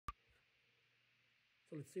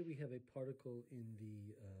So let's say we have a particle in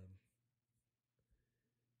the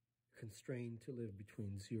constrained to live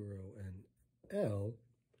between 0 and L,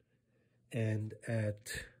 and at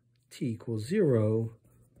t equals 0,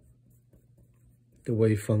 the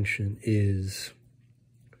wave function is,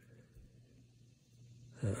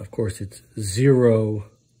 of course, it's 0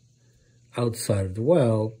 outside of the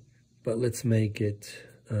well, but let's make it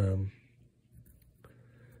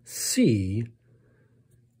C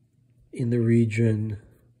in the region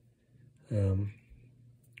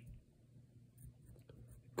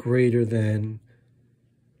greater than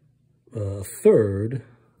a third.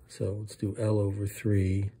 So let's do L over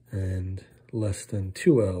 3 and less than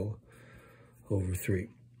 2L over 3.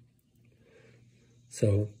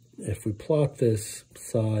 So if we plot this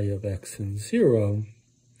psi of x and 0,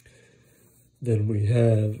 then we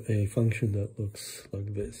have a function that looks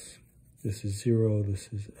like this. This is 0, this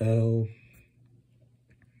is L.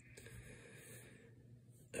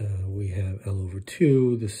 We have L over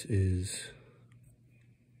 2, this is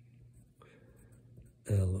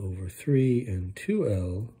L over 3 and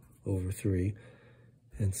 2L over 3.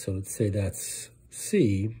 And so let's say that's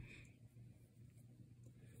C.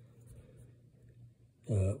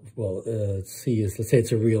 C is, let's say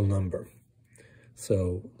it's a real number.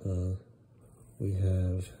 So we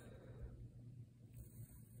have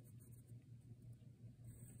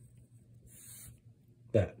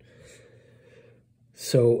that.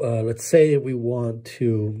 So let's say we want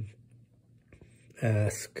to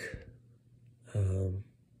ask,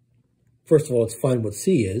 first of all, let's find what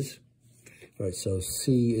C is. All right, so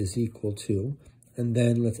C is equal to, and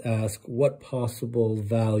then let's ask what possible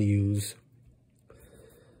values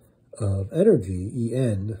of energy,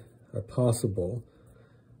 En, are possible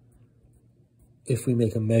if we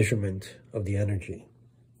make a measurement of the energy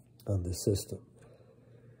on this system.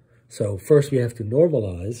 So first we have to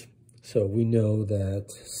normalize. So we know that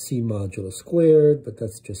C modulo squared, but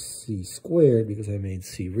that's just C squared because I made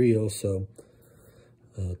C real. So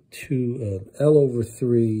L over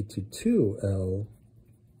 3 to 2L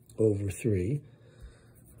over 3,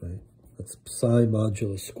 right? That's psi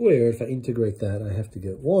modulo squared. If I integrate that, I have to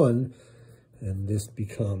get 1, and this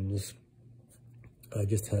becomes, I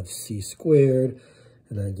just have C squared,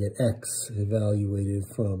 and I get X evaluated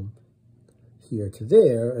from here to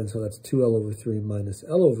there, and so that's 2L over 3 minus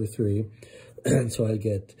L over 3, and so I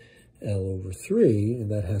get L over 3, and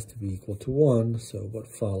that has to be equal to 1, so what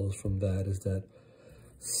follows from that is that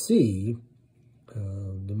C,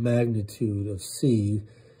 the magnitude of C,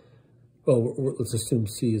 well, let's assume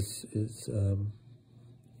C is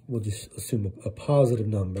we'll just assume a positive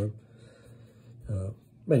number.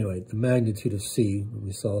 Anyway, the magnitude of C, when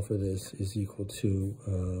we solve for this, is equal to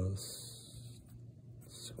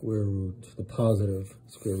square root, the positive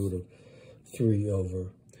square root of 3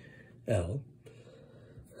 over L.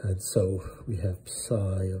 And so we have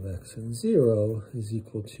psi of x and 0 is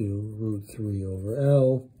equal to root 3 over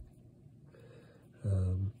L.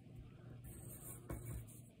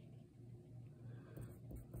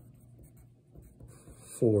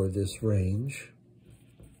 For this range,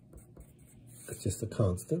 that's just a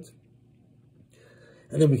constant.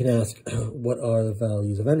 And then we can ask, what are the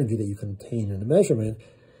values of energy that you can obtain in a measurement?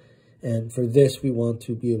 And for this, we want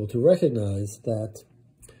to be able to recognize that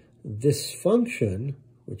this function,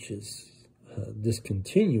 which is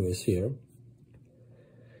discontinuous here,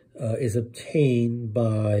 is obtained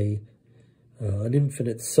by an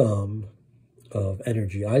infinite sum of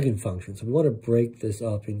energy eigenfunctions. So we want to break this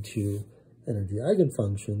up into energy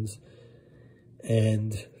eigenfunctions.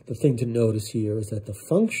 And the thing to notice here is that the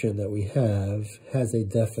function that we have has a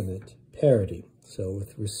definite parity. So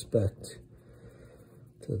with respect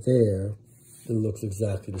to there, it looks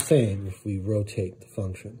exactly the same if we rotate the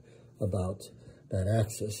function about that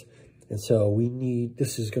axis. And so we need,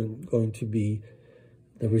 this is going to be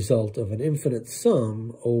the result of an infinite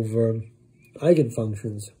sum over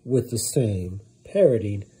eigenfunctions with the same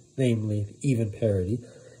parity, namely even parity.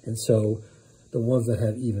 And so the ones that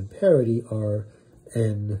have even parity are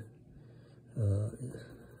n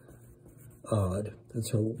odd. And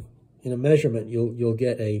so in a measurement, you'll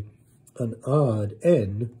get an odd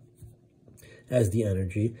n as the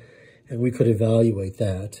energy, and we could evaluate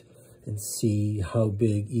that and see how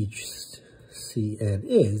big each Cn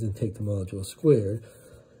is and take the modulo squared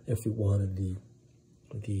if we wanted the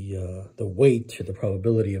weight or the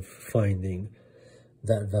probability of finding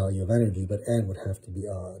that value of energy, but n would have to be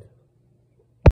odd.